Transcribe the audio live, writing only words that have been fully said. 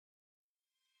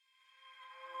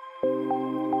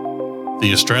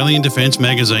the Australian Defence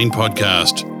Magazine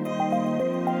podcast,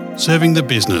 serving the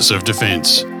business of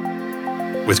defence,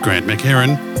 with Grant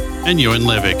McHerron and Ewan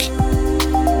Levick.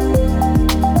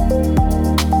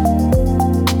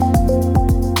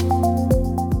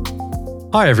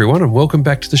 Hi everyone and welcome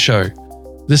back to the show.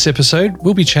 This episode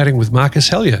we'll be chatting with Marcus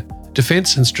Hellyer,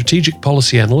 Defence and Strategic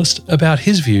Policy Analyst, about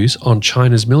his views on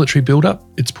China's military build-up,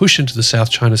 its push into the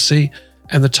South China Sea,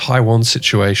 and the Taiwan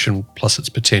situation, plus its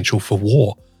potential for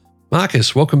war.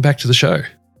 Marcus, welcome back to the show.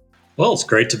 Well, it's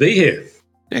great to be here.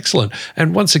 Excellent.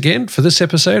 And once again, for this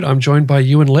episode, I'm joined by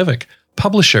Ewan Levick,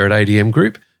 publisher at ADM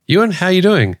Group. Ewan, how are you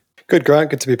doing? Good, Grant.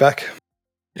 Good to be back.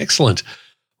 Excellent.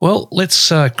 Well,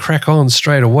 let's crack on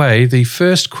straight away. The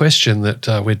first question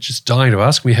that we're just dying to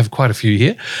ask, we have quite a few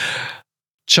here.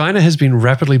 China has been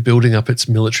rapidly building up its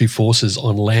military forces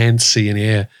on land, sea and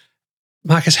air.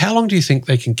 Marcus, how long do you think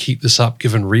they can keep this up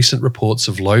given recent reports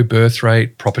of low birth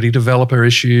rate, property developer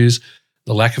issues,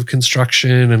 the lack of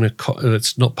construction and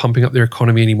it's not pumping up their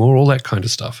economy anymore, all that kind of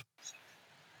stuff?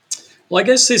 Well, I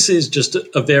guess this is just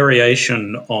a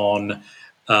variation on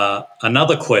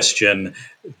another question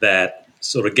that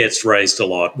sort of gets raised a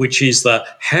lot, which is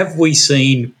have we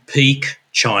seen peak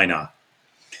China?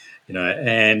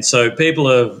 And so people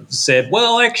have said,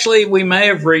 well, actually, we may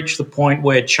have reached the point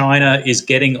where China is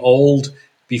getting old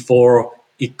before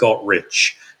it got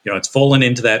rich. It's fallen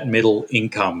into that middle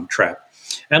income trap.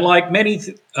 And like many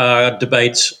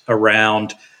debates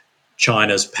around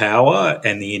China's power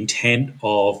and the intent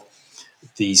of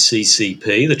the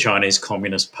CCP, the Chinese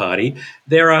Communist Party,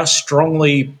 there are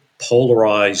strongly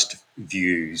polarized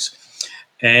views.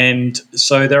 And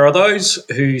so there are those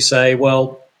who say,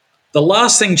 well, the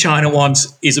last thing China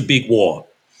wants is a big war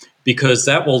because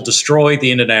that will destroy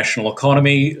the international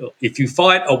economy. If you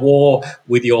fight a war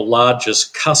with your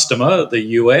largest customer, the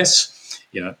US,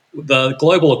 the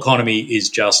global economy is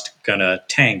just going to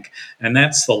tank. And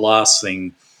that's the last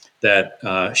thing that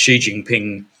Xi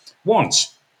Jinping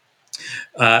wants.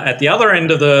 At the other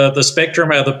end of the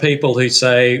spectrum are the people who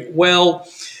say, well,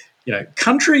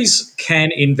 countries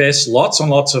can invest lots and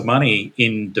lots of money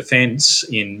in defense,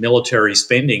 in military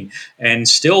spending, and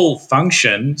still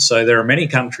function. So there are many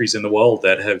countries in the world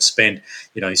that have spent,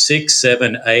 6,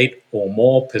 7, 8 or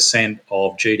more %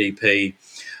 of GDP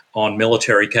on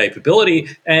military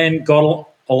capability and got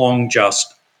along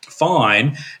just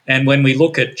fine. And when we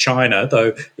look at China,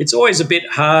 though, it's always a bit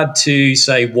hard to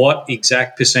say what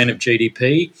exact % of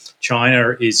GDP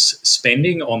China is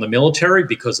spending on the military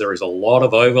because there is a lot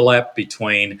of overlap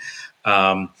between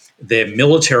their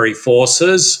military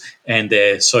forces and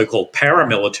their so-called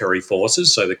paramilitary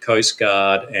forces, so the Coast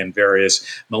Guard and various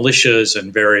militias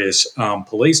and various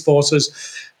police forces.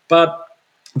 But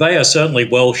they are certainly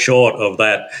well short of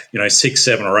that, 6,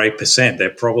 7 or 8%. They're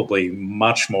probably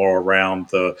much more around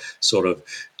the sort of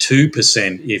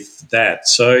 2%, if that.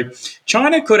 So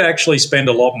China could actually spend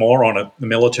a lot more on the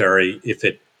military if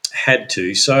it had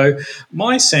to. So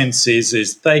my sense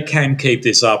is they can keep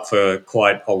this up for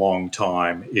quite a long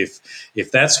time. If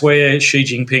that's where Xi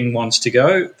Jinping wants to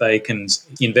go, they can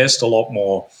invest a lot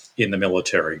more in the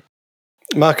military.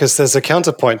 Marcus, there's a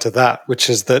counterpoint to that, which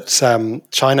is that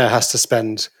China has to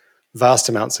spend vast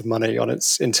amounts of money on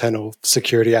its internal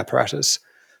security apparatus,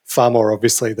 far more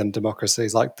obviously than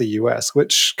democracies like the US,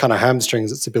 which kind of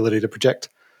hamstrings its ability to project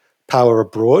power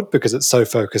abroad because it's so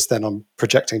focused then on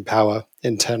projecting power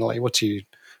internally. Where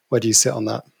do you sit on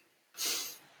that?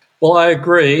 Well, I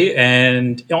agree,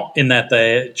 and in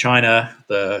that China,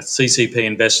 the CCP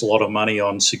invests a lot of money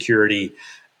on security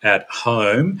at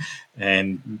home,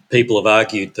 and people have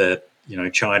argued that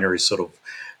China is sort of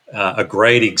a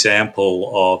great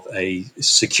example of a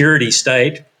security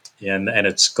state, and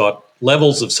it's got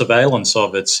levels of surveillance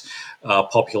of its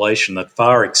population that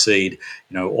far exceed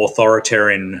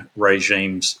authoritarian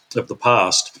regimes of the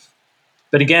past.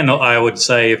 But again, I would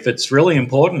say if it's really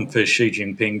important for Xi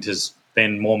Jinping to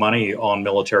spend more money on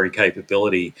military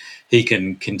capability, he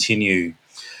can continue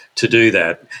to do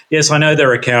that. Yes, I know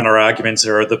there are counter arguments.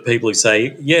 There are the people who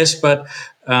say, yes, but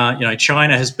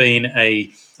China has been a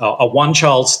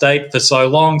one-child state for so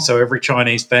long, so every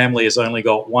Chinese family has only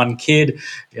got one kid,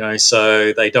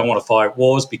 so they don't want to fight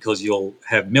wars because you'll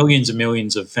have millions and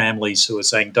millions of families who are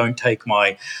saying, don't take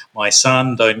my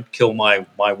son, don't kill my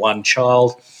one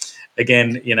child.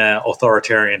 Again, in an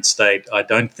authoritarian state, I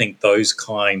don't think those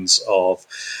kinds of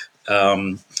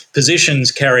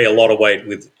positions carry a lot of weight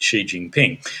with Xi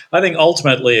Jinping. I think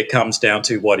ultimately it comes down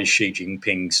to what is Xi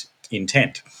Jinping's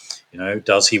intent.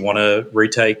 Does he want to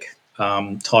retake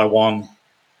Taiwan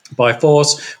by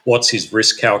force? What's his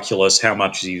risk calculus? How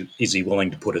much is he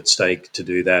willing to put at stake to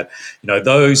do that?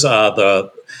 Those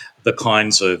are the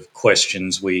kinds of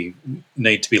questions we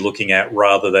need to be looking at,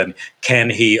 rather than can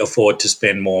he afford to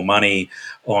spend more money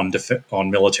on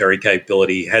military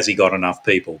capability? Has he got enough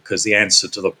people? Because the answer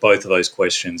to both of those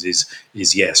questions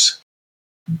is yes.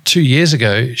 2 years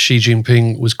ago, Xi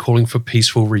Jinping was calling for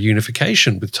peaceful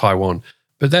reunification with Taiwan,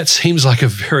 but that seems like a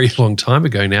very long time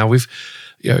ago now.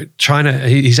 China,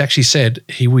 he's actually said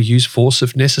he will use force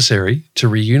if necessary to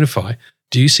reunify.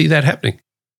 Do you see that happening?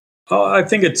 I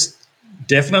think it's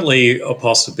definitely a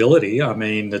possibility. I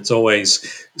mean, it's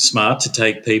always smart to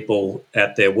take people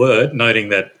at their word, noting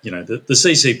that, the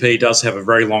CCP does have a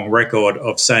very long record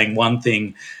of saying one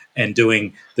thing and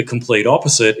doing the complete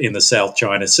opposite in the South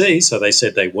China Sea. So they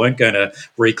said they weren't going to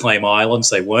reclaim islands,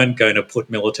 they weren't going to put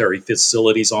military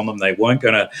facilities on them, they weren't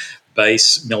going to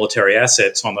base military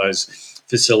assets on those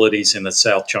facilities in the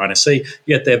South China Sea,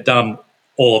 yet they've done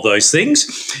all of those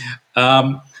things.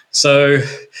 So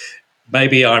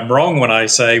maybe I'm wrong when I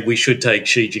say we should take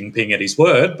Xi Jinping at his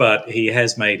word, but he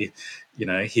has made,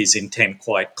 his intent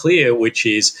quite clear, which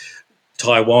is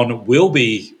Taiwan will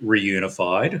be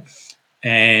reunified,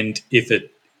 and if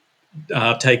it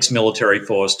takes military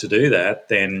force to do that,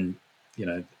 then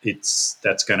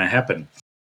that's going to happen.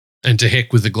 And to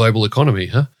heck with the global economy,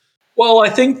 huh? Well, I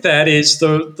think that is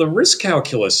the risk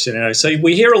calculus. So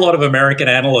we hear a lot of American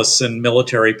analysts and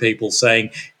military people saying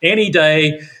any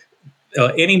day,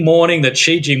 any morning that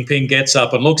Xi Jinping gets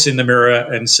up and looks in the mirror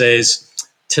and says,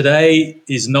 today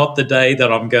is not the day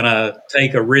that I'm going to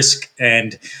take a risk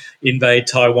and invade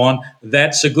Taiwan,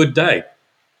 that's a good day.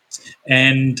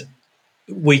 And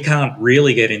we can't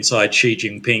really get inside Xi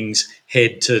Jinping's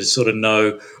head to sort of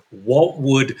know what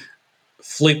would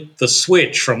flip the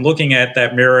switch from looking at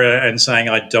that mirror and saying,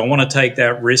 I don't want to take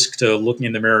that risk, to looking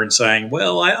in the mirror and saying,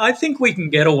 well, I think we can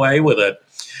get away with it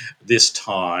this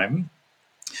time.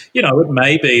 It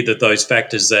may be that those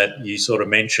factors that you sort of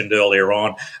mentioned earlier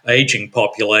on, aging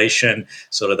population,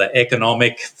 sort of the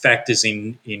economic factors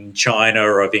in China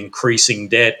of increasing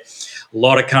debt, a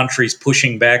lot of countries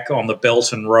pushing back on the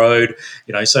Belt and Road,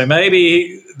 so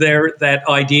maybe that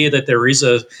idea that there is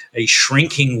a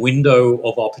shrinking window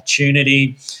of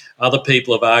opportunity. Other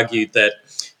people have argued that,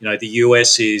 the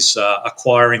US is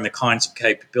acquiring the kinds of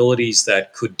capabilities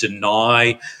that could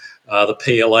deny the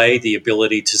PLA the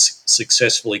ability to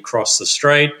successfully cross the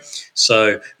strait.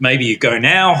 So maybe you go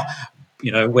now,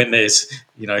 when there's,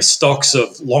 stocks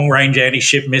of long-range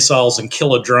anti-ship missiles and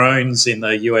killer drones in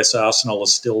the US arsenal are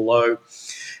still low.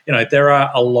 There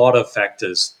are a lot of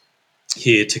factors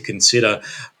here to consider.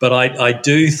 But I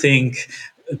do think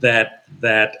that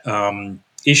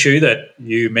issue that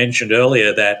you mentioned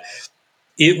earlier, that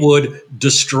it would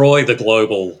destroy the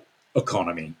global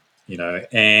economy,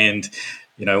 and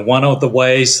one of the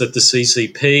ways that the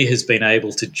CCP has been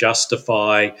able to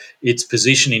justify its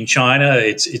position in China,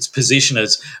 its position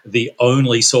as the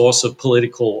only source of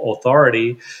political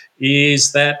authority,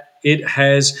 is that it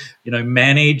has,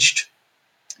 managed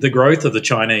the growth of the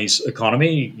Chinese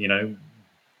economy.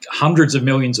 Hundreds of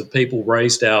millions of people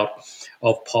raised out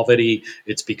of poverty.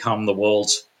 It's become the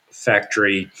world's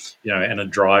factory, and a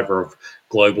driver of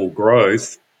global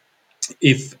growth.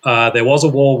 If there was a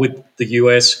war with the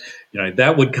US,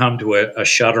 that would come to a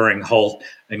shuddering halt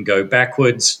and go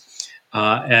backwards,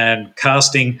 and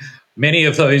casting many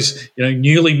of those,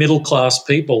 newly middle-class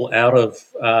people out of,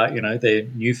 their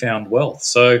newfound wealth.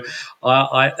 So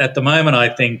at the moment, I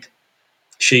think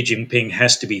Xi Jinping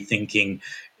has to be thinking,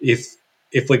 if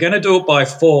we're going to do it by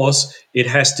force, it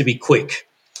has to be quick.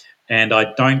 And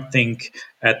I don't think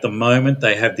at the moment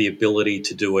they have the ability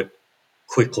to do it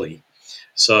quickly.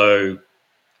 So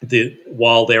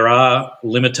while there are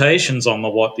limitations on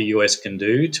what the US can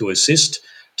do to assist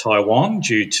Taiwan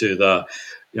due to the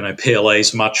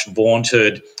PLA's much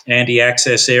vaunted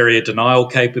anti-access area denial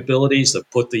capabilities that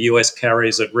put the US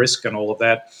carriers at risk and all of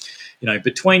that,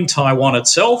 between Taiwan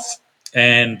itself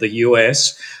and the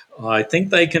US, I think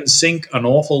they can sink an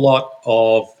awful lot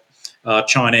of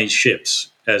Chinese ships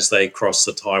as they cross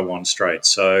the Taiwan Strait.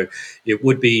 So it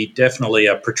would be definitely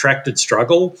a protracted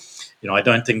struggle. I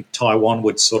don't think Taiwan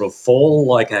would sort of fall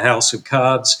like a house of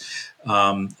cards,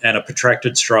 and a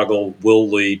protracted struggle will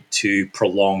lead to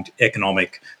prolonged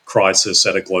economic crisis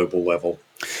at a global level.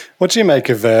 What do you make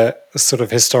of a sort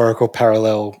of historical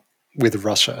parallel with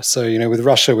Russia? So, with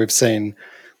Russia, we've seen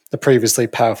a previously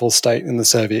powerful state in the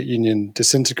Soviet Union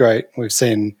disintegrate. We've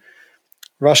seen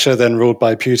Russia then ruled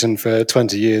by Putin for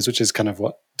 20 years, which is kind of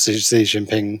what Xi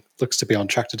Jinping looks to be on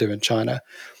track to do in China.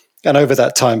 And over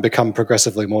that time become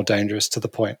progressively more dangerous, to the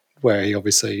point where he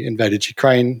obviously invaded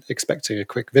Ukraine, expecting a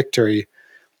quick victory,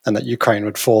 and that Ukraine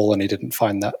would fall, and he didn't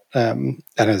find that, and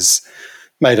has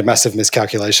made a massive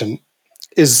miscalculation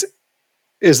Is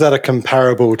that a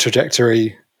comparable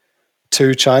trajectory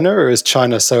to China, or is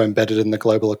China so embedded in the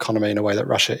global economy in a way that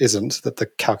Russia isn't, that the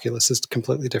calculus is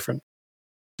completely different?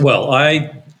 Well,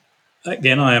 I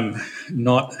am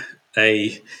not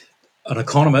an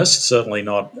economist, certainly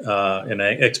not an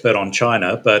expert on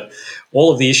China, but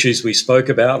all of the issues we spoke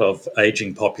about of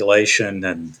aging population,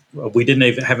 and we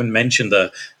haven't mentioned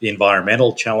the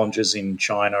environmental challenges in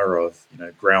China of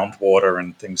groundwater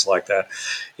and things like that.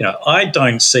 I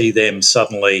don't see them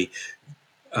suddenly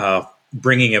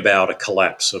bringing about a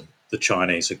collapse of the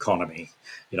Chinese economy.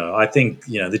 I think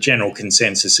the general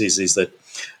consensus is that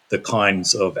the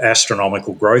kinds of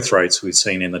astronomical growth rates we've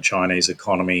seen in the Chinese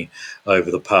economy over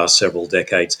the past several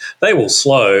decades, they will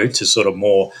slow to sort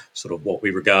of what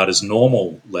we regard as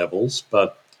normal levels,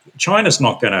 but China's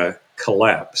not going to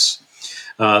collapse.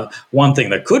 One thing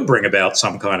that could bring about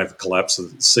some kind of collapse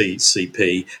of the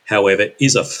CCP, however,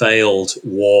 is a failed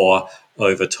war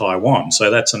over Taiwan.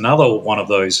 So that's another one of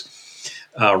those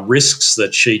risks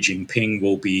that Xi Jinping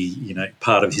will be,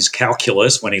 part of his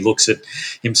calculus when he looks at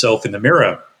himself in the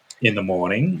mirror in the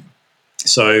morning.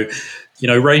 So,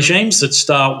 regimes that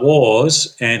start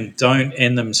wars and don't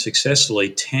end them successfully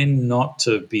tend not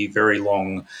to be very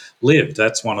long-lived.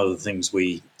 That's one of the things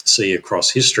we see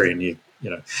across history. And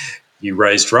you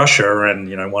raised Russia,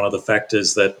 and one of the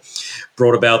factors that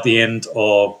brought about the end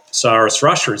of Tsarist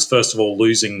Russia is, first of all,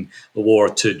 losing the war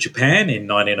to Japan in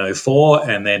 1904,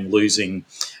 and then losing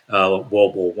World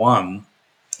War One.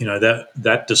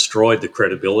 That destroyed the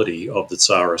credibility of the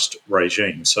Tsarist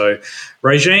regime. So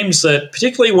regimes that,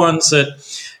 particularly ones that,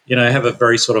 have a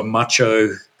very sort of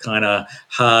macho kind of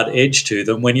hard edge to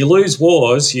them, when you lose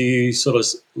wars, you sort of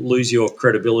lose your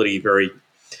credibility very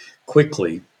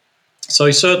quickly.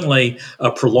 So certainly a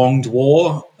prolonged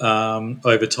war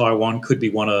over Taiwan could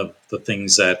be one of the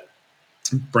things that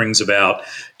brings about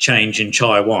change in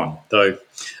Taiwan. Though,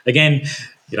 again,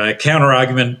 a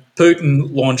counter-argument,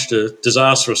 Putin launched a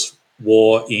disastrous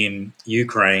war in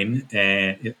Ukraine,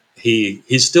 and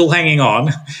he's still hanging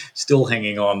on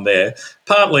there,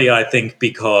 partly, I think,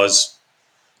 because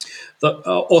the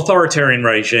authoritarian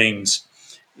regimes,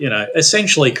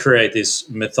 essentially create this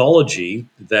mythology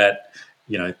that,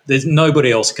 there's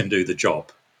nobody else can do the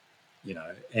job,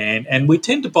 and we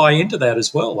tend to buy into that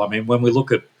as well. I mean, when we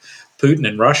look at Putin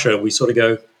in Russia, we sort of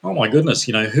go, oh my goodness,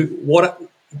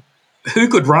 who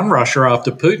could run Russia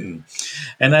after Putin?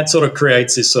 And that sort of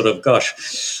creates this sort of,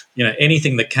 gosh,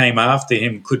 anything that came after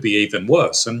him could be even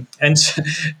worse. And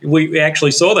we actually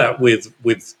saw that with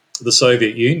the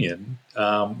Soviet Union.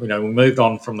 We moved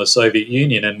on from the Soviet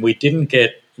Union, and we didn't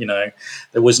get,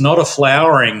 there was not a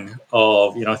flowering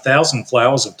of, 1,000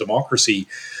 flowers of democracy,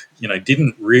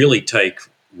 didn't really take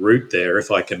root there, if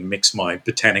I can mix my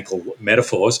botanical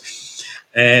metaphors.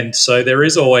 And so there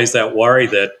is always that worry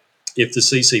that if the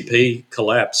CCP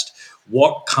collapsed,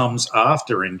 what comes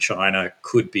after in China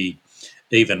could be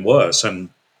even worse. And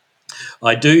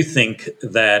I do think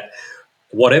that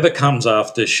whatever comes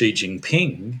after Xi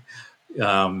Jinping,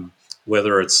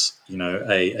 whether it's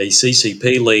a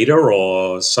CCP leader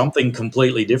or something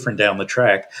completely different down the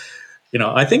track,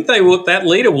 I think that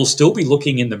leader will still be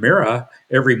looking in the mirror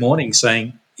every morning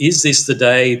saying, is this the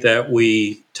day that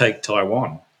we take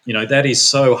Taiwan? That is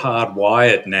so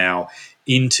hardwired now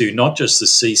into not just the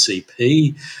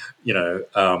CCP,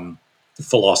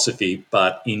 philosophy,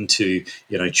 but into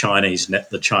the Chinese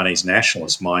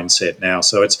nationalist mindset now.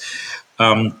 So it's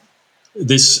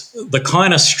the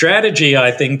kind of strategy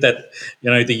I think that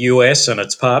the US and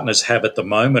its partners have at the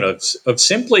moment of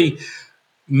simply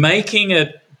making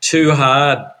it too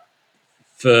hard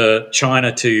for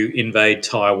China to invade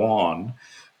Taiwan.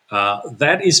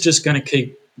 That is just going to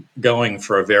keep going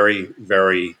for a very,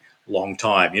 very long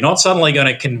time. You're not suddenly going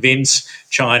to convince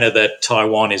China that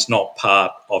Taiwan is not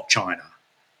part of China,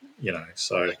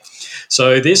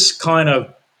 So this kind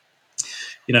of,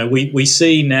 we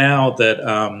see now that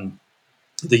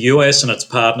the US and its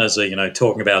partners are,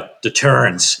 talking about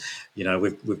deterrence.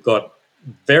 We've got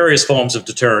various forms of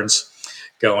deterrence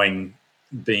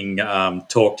being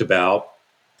talked about,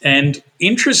 and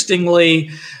interestingly,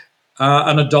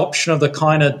 an adoption of the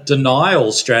kind of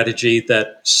denial strategy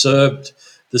that served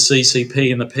the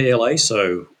CCP and the PLA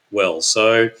so well.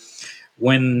 So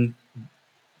when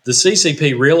the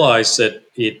CCP realized that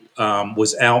it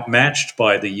was outmatched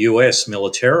by the US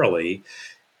militarily,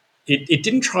 it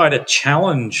didn't try to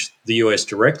challenge the US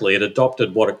directly. It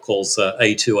adopted what it calls the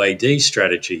A2AD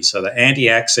strategy, so the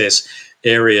anti-access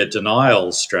area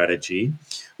denial strategy,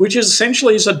 which is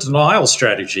essentially a denial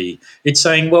strategy. It's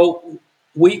saying, well,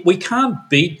 we can't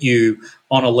beat you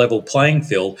on a level playing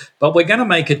field, but we're going to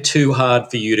make it too hard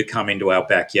for you to come into our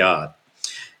backyard.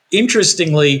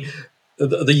 interestingly,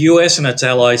 the US and its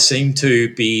allies seem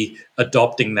to be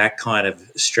adopting that kind of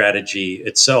strategy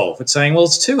itself. It's saying, well,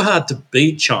 it's too hard to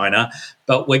beat China,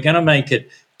 but we're going to make it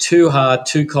too hard,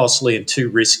 too costly, and too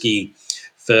risky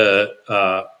for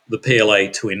the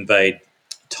PLA to invade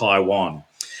Taiwan.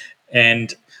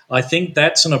 And I think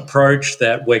that's an approach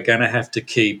that we're going to have to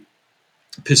keep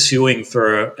pursuing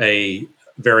for a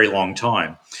very long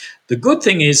time. The good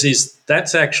thing is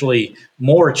that's actually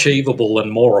more achievable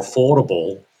and more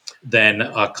affordable than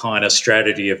a kind of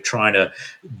strategy of trying to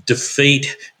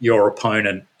defeat your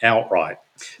opponent outright.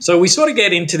 So we sort of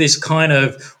get into this kind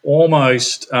of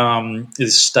almost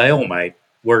this stalemate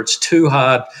where it's too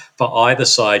hard for either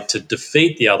side to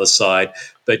defeat the other side,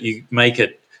 but you make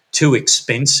it too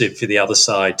expensive for the other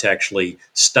side to actually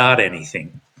start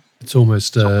anything. It's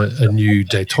almost a new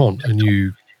détente, a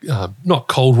new, not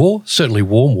Cold War, certainly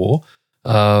warm war,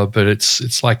 but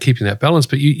it's like keeping that balance.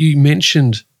 But you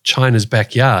mentioned China's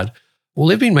backyard. Well,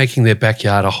 they've been making their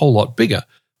backyard a whole lot bigger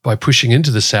by pushing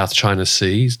into the South China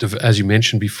Sea, as you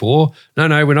mentioned before. No,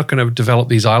 we're not going to develop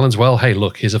these islands. Well, hey,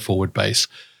 look, here's a forward base.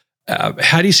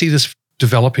 How do you see this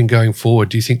developing going forward?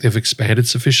 Do you think they've expanded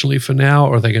sufficiently for now,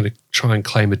 or are they going to try and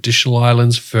claim additional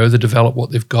islands, further develop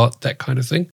what they've got, that kind of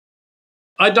thing?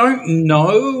 I don't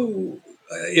know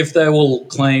if they will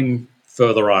claim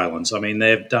further islands. I mean,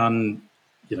 they've done,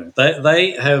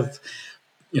 they have,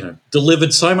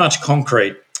 delivered so much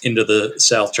concrete into the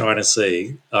South China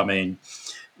Sea. I mean,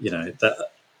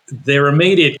 their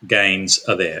immediate gains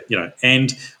are there,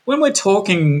 and when we're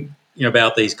talking,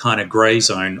 about these kind of grey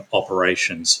zone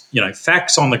operations,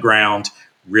 facts on the ground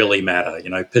really matter.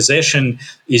 Possession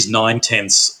is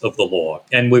 9/10 of the law.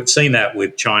 And we've seen that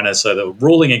with China. So the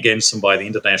ruling against them by the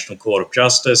International Court of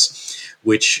Justice,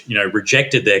 which,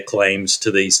 rejected their claims to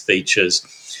these features.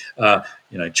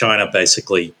 China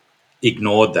basically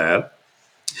ignored that.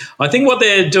 I think what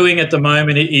they're doing at the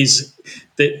moment is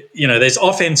that, there's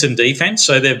offense and defense.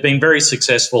 So they've been very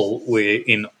successful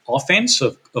in offense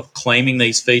of claiming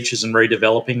these features and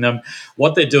redeveloping them.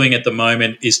 What they're doing at the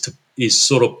moment is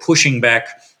sort of pushing back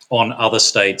on other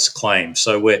states' claims.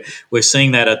 So we're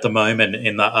seeing that at the moment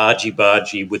in the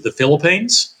argy-bargy with the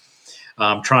Philippines,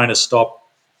 trying to stop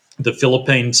the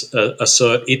Philippines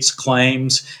assert its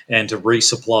claims and to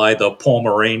resupply the poor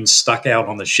Marines stuck out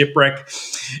on the shipwreck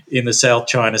in the South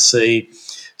China Sea.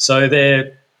 So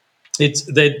they're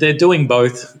doing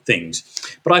both things.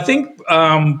 But I think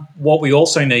what we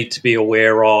also need to be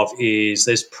aware of is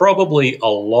there's probably a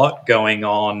lot going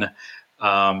on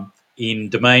in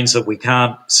domains that we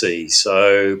can't see,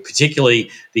 so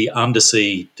particularly the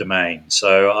undersea domain.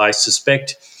 So I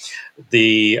suspect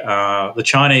the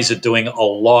Chinese are doing a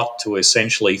lot to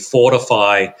essentially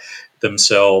fortify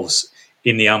themselves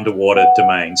in the underwater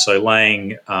domain. So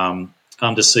laying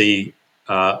undersea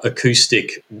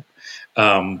acoustic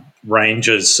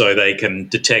ranges so they can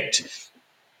detect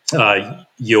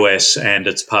US and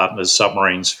its partners'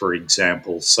 submarines, for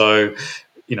example. So,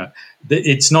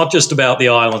 it's not just about the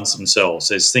islands themselves.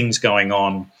 There's things going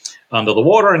on under the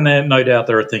water, and no doubt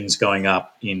there are things going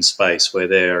up in space where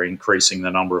they're increasing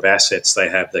the number of assets they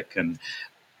have that can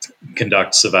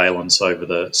conduct surveillance over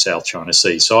the South China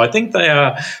Sea. So I think they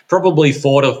are probably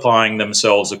fortifying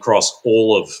themselves across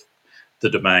all of the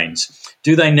domains.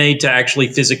 Do they need to actually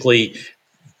physically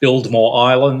build more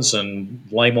islands and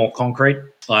lay more concrete?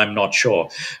 I'm not sure.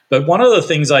 But one of the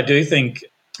things I do think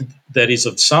that is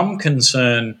of some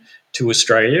concern to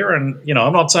Australia, and,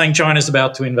 I'm not saying China's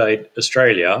about to invade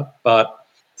Australia, but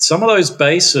some of those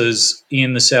bases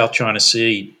in the South China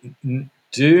Sea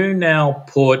do now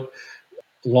put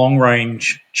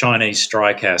long-range Chinese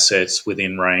strike assets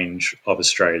within range of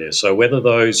Australia. So whether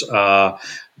those are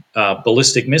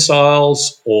ballistic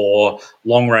missiles or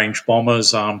long-range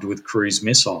bombers armed with cruise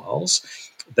missiles,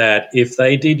 that if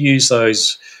they did use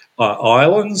those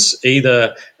islands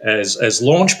either as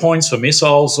launch points for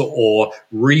missiles or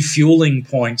refueling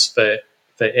points for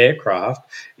aircraft,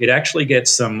 it actually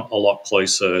gets them a lot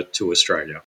closer to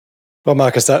Australia. Well,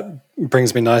 Marcus, that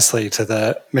brings me nicely to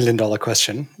the million-dollar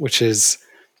question, which is,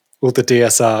 will the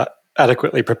DSR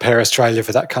adequately prepare Australia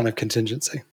for that kind of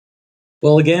contingency?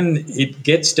 Well, again, it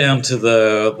gets down to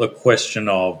the question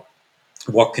of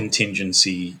what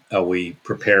contingency are we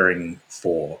preparing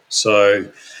for? So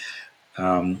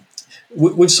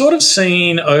we've sort of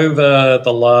seen over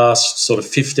the last sort of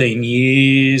 15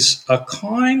 years a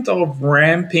kind of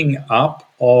ramping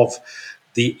up of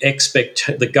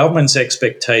the government's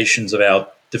expectations of our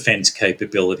defence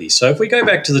capability. So if we go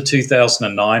back to the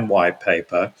 2009 white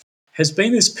paper, has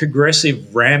been this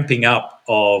progressive ramping up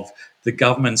of the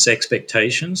government's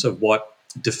expectations of what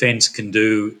defence can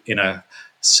do in a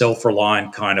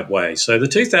self-reliant kind of way. So the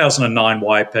 2009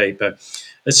 white paper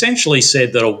essentially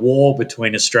said that a war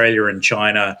between Australia and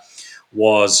China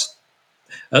was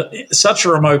such a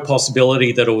remote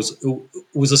possibility that it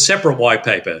was a separate white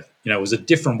paper. It was a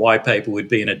different white paper, would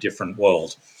be in a different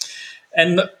world.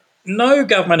 And no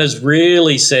government has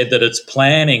really said that it's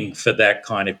planning for that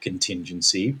kind of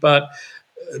contingency, but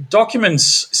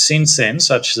documents since then,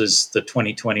 such as the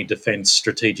 2020 Defence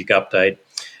Strategic Update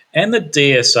and the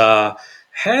DSR,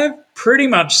 have pretty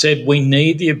much said we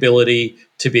need the ability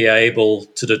to be able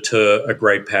to deter a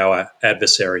great power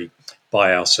adversary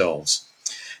by ourselves.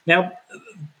 Now,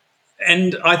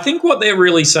 and I think what they're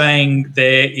really saying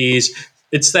there is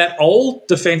it's that old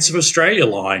Defence of Australia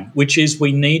line, which is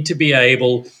we need to be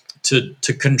able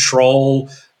to control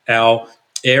our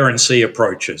air and sea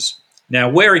approaches. Now,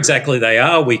 where exactly they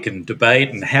are, we can debate,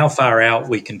 and how far out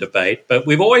we can debate. But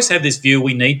we've always had this view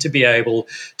we need to be able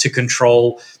to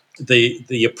control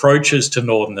the approaches to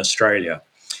Northern Australia.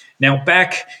 Now,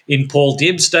 back in Paul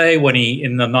Dibb's day, when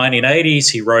in the 1980s,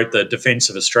 he wrote the Defence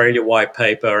of Australia white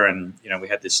paper, and we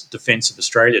had this Defence of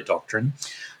Australia doctrine.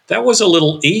 That was a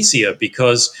little easier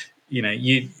because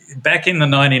back in the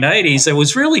 1980s, there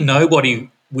was really nobody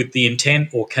with the intent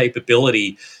or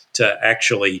capability to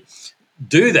actually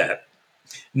do that.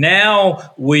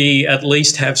 Now we at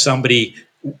least have somebody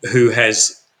who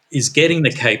is getting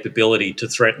the capability to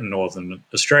threaten Northern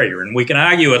Australia. And we can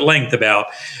argue at length about,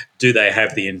 do they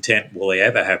have the intent? Will they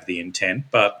ever have the intent?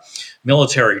 But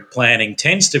military planning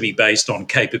tends to be based on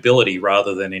capability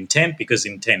rather than intent, because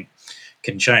intent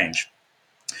can change.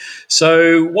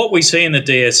 So what we see in the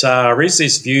DSR is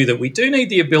this view that we do need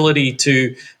the ability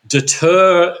to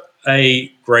deter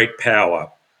a great power.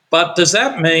 But does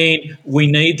that mean we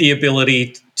need the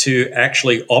ability to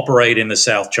actually operate in the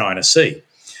South China Sea?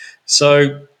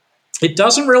 So it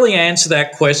doesn't really answer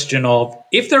that question of,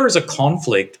 if there is a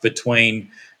conflict between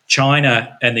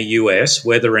China and the US,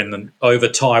 whether over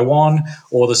Taiwan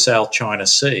or the South China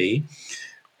Sea,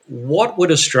 what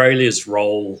would Australia's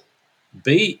role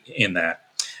be in that?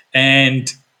 And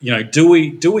do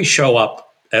we show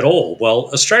up at all? Well,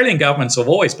 Australian governments have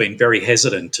always been very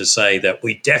hesitant to say that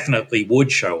we definitely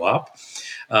would show up.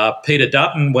 Peter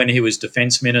Dutton, when he was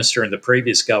Defence Minister in the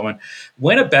previous government,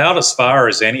 went about as far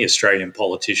as any Australian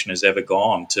politician has ever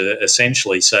gone to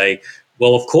essentially say,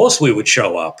 well, of course we would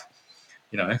show up.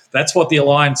 That's what the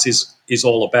alliance is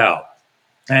all about.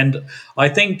 And I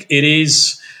think it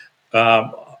is,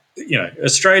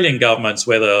 Australian governments,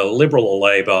 whether Liberal or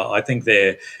Labor, I think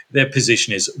their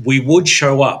position is we would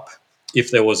show up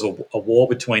if there was a war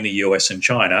between the US and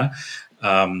China.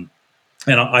 And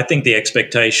I think the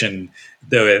expectation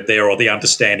there or the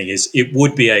understanding is it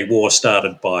would be a war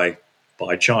started by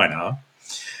China.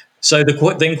 So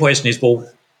the then question is, well,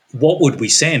 what would we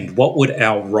send? What would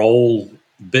our role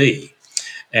be?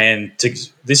 And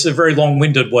this is a very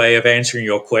long-winded way of answering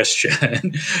your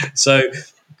question. So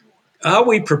are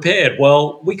we prepared?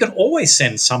 Well, we can always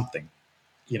send something.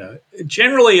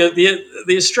 Generally,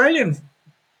 the Australian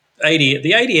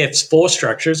the ADF's force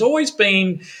structure has always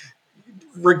been,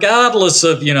 regardless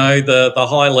of the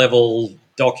high level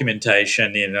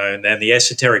documentation, and the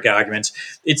esoteric arguments,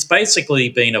 it's basically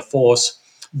been a force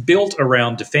built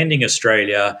around defending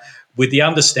Australia with the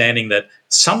understanding that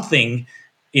something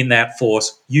in that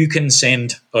force you can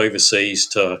send overseas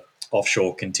to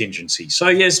offshore contingency. So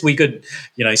yes, we could,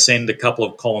 send a couple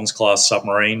of Collins-class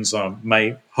submarines.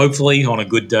 Hopefully, on a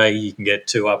good day, you can get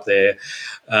 2 up there.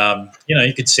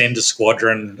 You could send a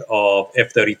squadron of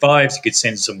F-35s. You could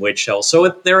send some wedge shells. So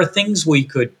there are things we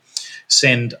could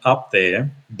send up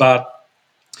there, but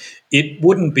it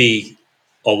wouldn't be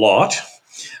a lot.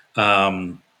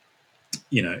 Trying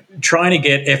to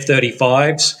get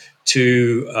F-35s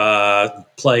to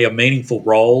play a meaningful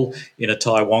role in a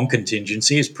Taiwan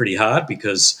contingency is pretty hard,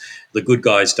 because the good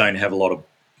guys don't have a lot of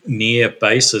near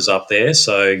bases up there.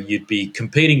 So you'd be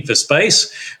competing for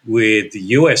space with the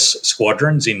US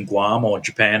squadrons in Guam or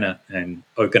Japan and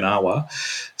Okinawa.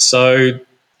 So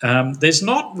there's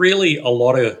not really a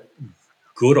lot of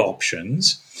good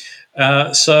options.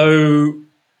 So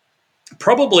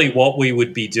probably what we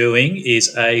would be doing is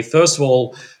first of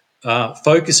all,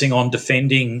 focusing on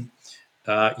defending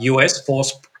US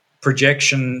force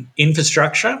projection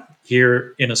infrastructure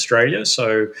here in Australia.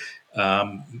 So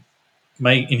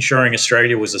ensuring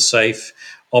Australia was a safe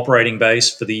operating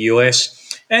base for the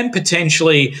US, and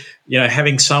potentially,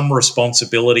 having some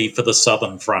responsibility for the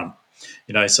southern front.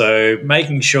 So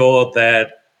making sure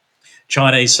that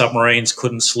Chinese submarines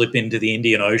couldn't slip into the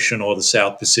Indian Ocean or the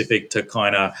South Pacific to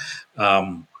kind of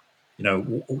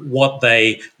what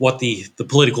the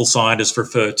political scientists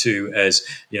refer to as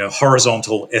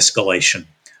horizontal escalation,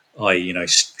 i.e.,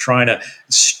 trying to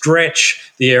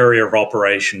stretch the area of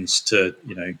operations to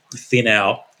thin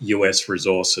out US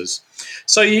resources.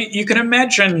 So you can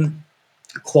imagine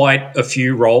quite a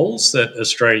few roles that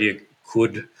Australia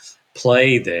could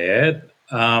play there,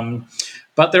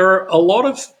 but there are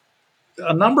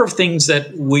a number of things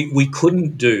that we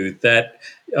couldn't do that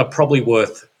are probably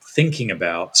worth thinking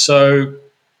about. So,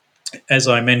 as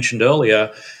I mentioned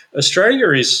earlier,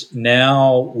 Australia is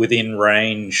now within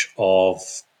range of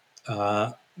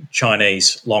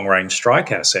Chinese long-range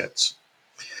strike assets.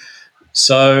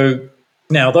 So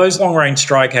now those long-range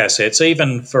strike assets,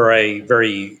 even for a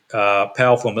very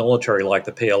powerful military like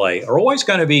the PLA, are always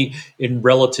going to be in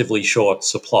relatively short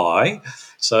supply.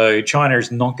 So China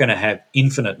is not going to have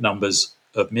infinite numbers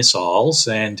of missiles,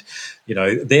 and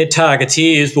their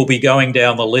targeteers will be going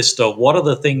down the list of what are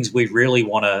the things we really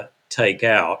want to take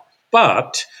out.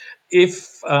 But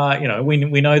if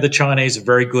we know the Chinese are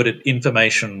very good at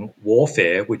information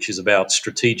warfare, which is about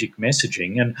strategic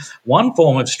messaging, and one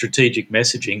form of strategic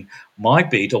messaging might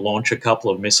be to launch a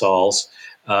couple of missiles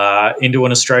into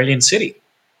an Australian city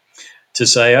to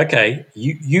say, okay,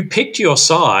 you picked your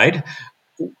side.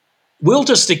 We'll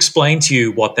just explain to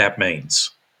you what that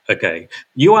means. Okay,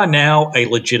 you are now a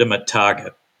legitimate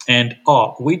target, and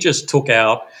we just took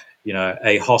out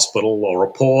a hospital or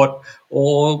a port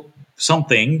or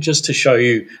something just to show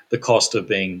you the cost of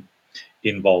being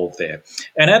involved there.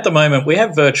 And at the moment, we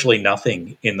have virtually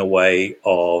nothing in the way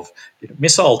of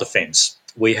missile defense.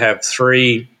 We have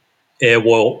 3 air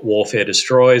warfare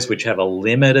destroyers, which have a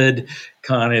limited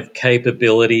kind of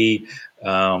capability,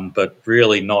 but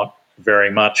really not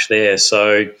very much there.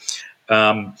 So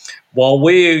while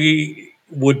we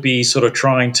would be sort of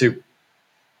trying to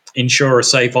ensure a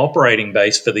safe operating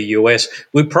base for the US,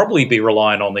 we'd probably be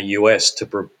relying on the US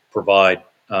to provide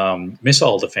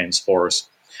missile defense for us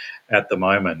at the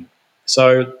moment.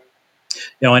 So,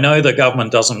 I know the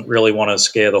government doesn't really want to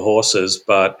scare the horses,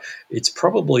 but it's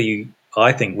probably,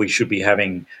 I think we should be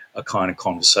having a kind of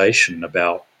conversation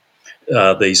about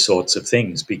these sorts of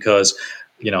things, because,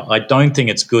 I don't think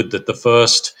it's good that the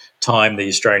first time the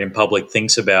Australian public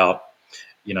thinks about,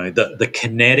 the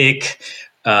kinetic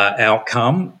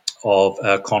outcome of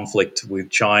a conflict with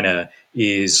China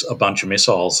is a bunch of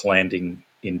missiles landing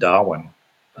in Darwin.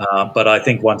 But I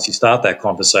think once you start that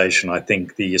conversation, I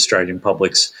think the Australian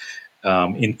public's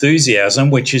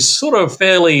enthusiasm, which is sort of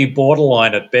fairly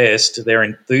borderline at best, their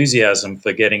enthusiasm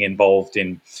for getting involved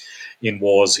in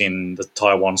wars in the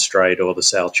Taiwan Strait or the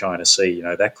South China Sea,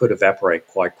 that could evaporate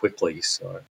quite quickly.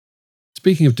 So,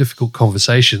 speaking of difficult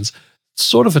conversations,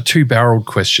 sort of a two-barreled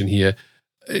question here.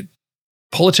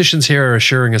 Politicians here are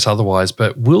assuring us otherwise,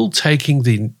 but will taking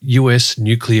the US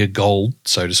nuclear gold,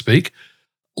 so to speak,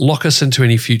 lock us into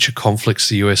any future conflicts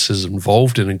the US is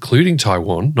involved in, including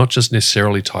Taiwan, not just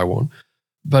necessarily Taiwan,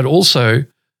 but also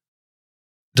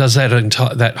does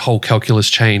that whole calculus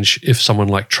change if someone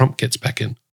like Trump gets back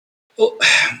in? Well,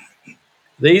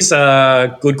 these are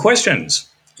good questions,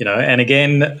 and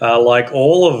again, like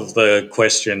all of the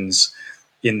questions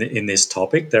in this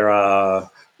topic, there are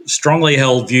strongly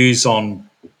held views on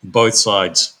both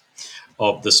sides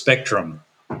of the spectrum.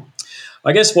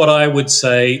 I guess what I would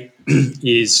say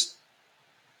is,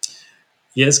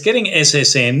 yes, getting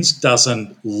SSNs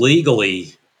doesn't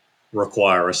legally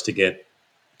require us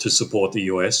to support the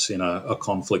US in a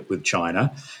conflict with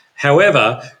China.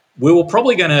 However, we were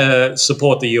probably going to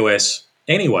support the US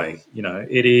anyway.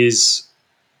 It is,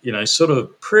 sort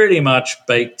of pretty much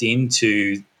baked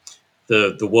into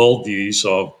the worldviews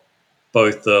of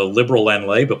both the Liberal and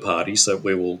Labor parties that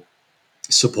we will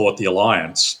support the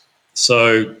alliance.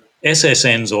 So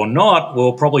SSNs or not,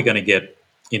 we're probably going to get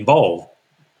involved.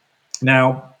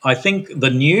 Now, I think the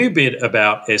new bit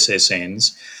about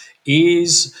SSNs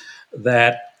is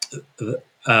that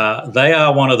they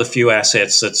are one of the few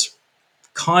assets that's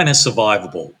kind of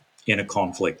survivable in a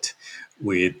conflict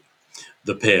with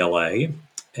the PLA.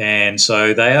 And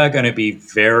so they are going to be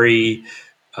very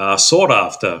sought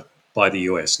after by the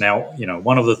US. Now,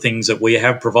 one of the things that we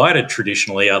have provided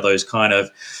traditionally are those kind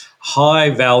of high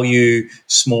value,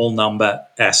 small number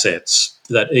assets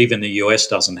that even the US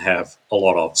doesn't have a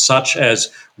lot of, such as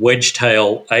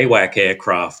wedge-tail AWAC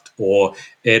aircraft or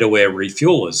air-to-air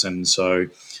refuelers. And so,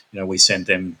 we sent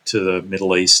them to the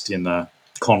Middle East in the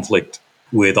conflict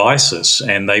with ISIS,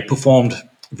 and they performed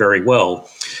very well.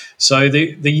 So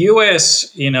the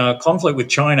US, in a conflict with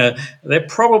China, they're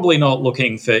probably not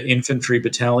looking for infantry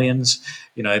battalions.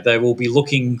 They will be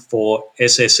looking for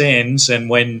SSNs, and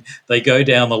when they go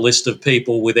down the list of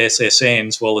people with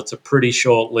SSNs, well, it's a pretty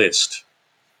short list.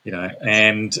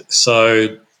 And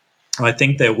so I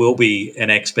think there will be an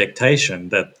expectation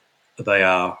that they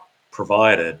are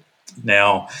provided.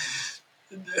 Now,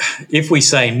 if we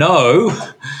say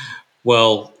no,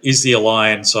 well, is the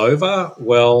alliance over?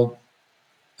 Well,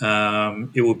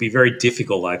 it would be very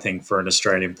difficult, I think, for an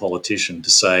Australian politician to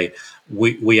say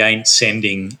we ain't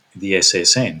sending the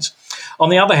SSNs. On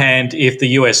the other hand, if the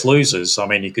US loses,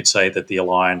 you could say that the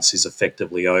alliance is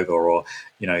effectively over, or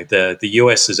the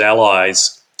US's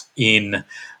allies in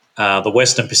the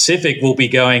Western Pacific will be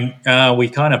going, we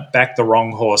kind of backed the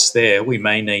wrong horse there. We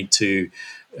may need to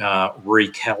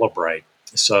recalibrate.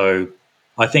 So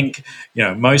I think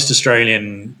most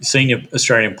senior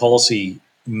Australian policy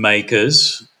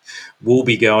makers will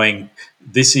be going,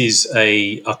 this is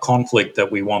a conflict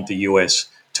that we want the US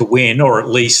to win, or at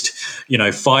least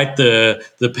fight the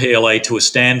PLA to a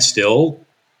standstill,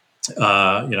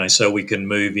 so we can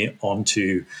move on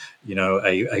to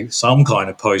some kind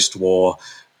of post-war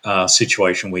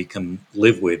situation we can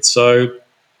live with. So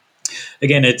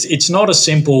again, it's not a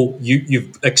simple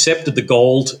you've accepted the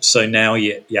gold, so now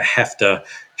you have to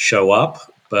show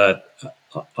up. But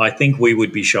I think we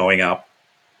would be showing up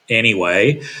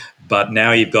anyway. But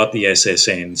now you've got the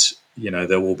SSNs.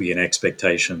 There will be an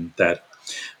expectation that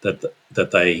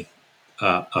they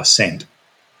are sent.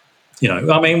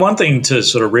 One thing to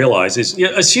sort of realise is,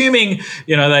 assuming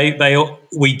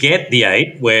we get the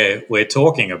 8 we're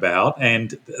talking about,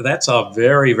 and that's a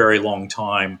very, very long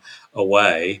time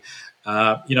away.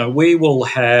 We will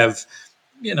have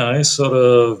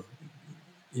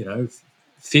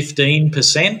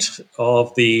 15%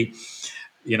 of the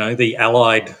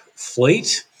Allied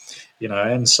fleet.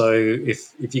 And so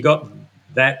if you got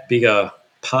that bigger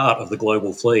part of the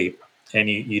global fleet and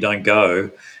you don't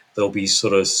go, there'll be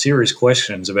sort of serious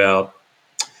questions about,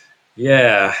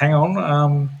 hang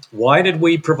on, why did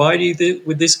we provide you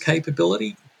with this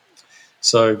capability?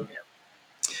 So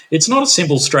it's not a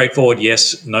simple, straightforward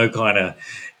yes, no kind of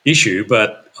issue,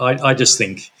 but I just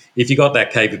think if you got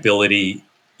that capability,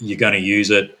 you're going to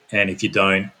use it, and if you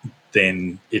don't,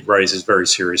 then it raises very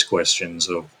serious questions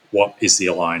of what is the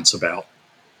alliance about.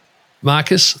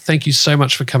 Marcus, thank you so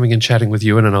much for coming and chatting with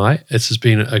Ewan and I. This has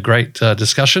been a great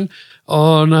discussion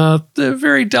on the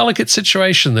very delicate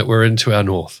situation that we're in to our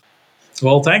north.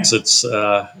 Well, thanks. It's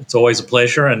always a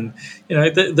pleasure, and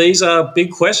these are big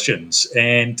questions.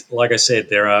 And like I said,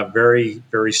 there are very,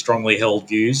 very strongly held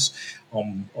views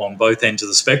on both ends of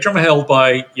the spectrum, held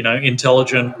by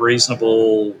intelligent,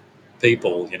 reasonable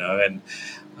people. And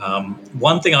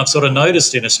one thing I've sort of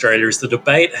noticed in Australia is the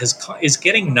debate is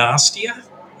getting nastier.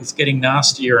 It's getting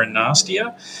nastier and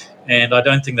nastier, and I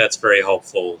don't think that's very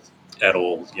helpful at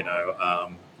all.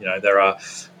 There are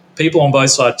people on both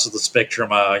sides of the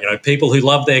spectrum are, people who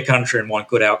love their country and want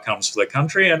good outcomes for their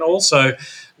country, and also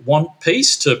want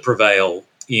peace to prevail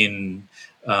in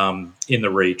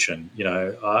the region.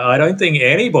 I don't think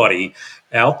anybody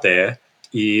out there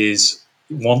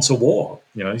wants a war.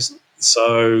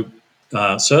 So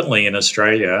certainly in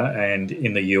Australia and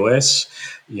in the US,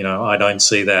 I don't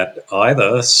see that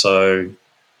either. So,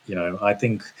 I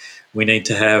think we need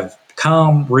to have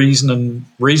calm,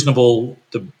 reasonable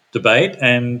debate,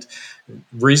 and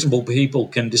reasonable people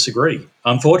can disagree.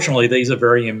 Unfortunately, these are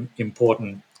very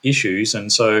important issues,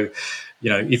 and so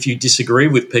if you disagree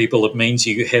with people, it means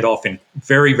you head off in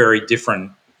very, very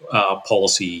different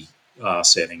policy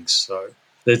settings. So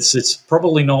it's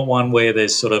probably not one where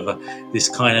there's sort of this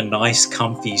kind of nice,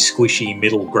 comfy, squishy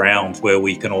middle ground where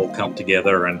we can all come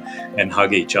together and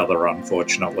hug each other,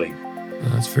 unfortunately.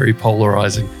 It's very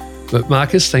polarizing. But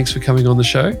Marcus, thanks for coming on the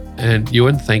show. And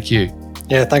Ewan, thank you.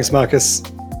 Yeah, thanks, Marcus.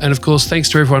 And of course, thanks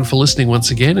to everyone for listening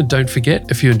once again. And don't forget,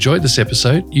 if you enjoyed this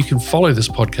episode, you can follow this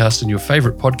podcast in your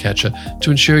favorite podcatcher to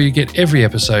ensure you get every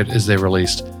episode as they're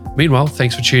released. Meanwhile,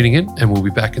 thanks for tuning in, and we'll be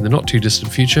back in the not too distant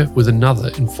future with another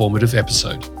informative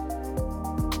episode.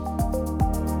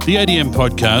 The ADM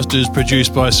podcast is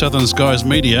produced by Southern Skies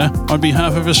Media on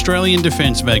behalf of Australian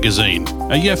Defence Magazine,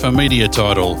 a YEFA media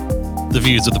title. The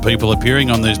views of the people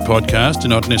appearing on this podcast do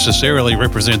not necessarily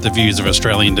represent the views of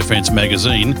Australian Defence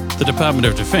Magazine, the Department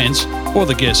of Defence, or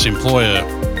the guest's employer.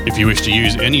 If you wish to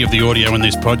use any of the audio in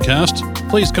this podcast,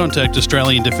 please contact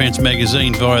Australian Defence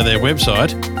Magazine via their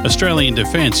website,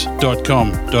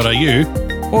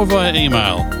 australiandefence.com.au, or via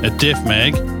email at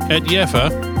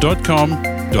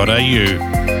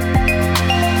defmag@yefa.com.au.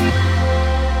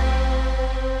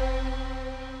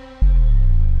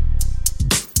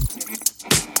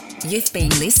 You've been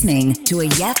listening to a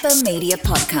Yappa Media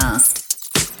podcast.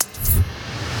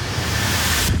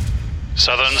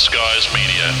 Southern Skies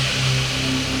Media.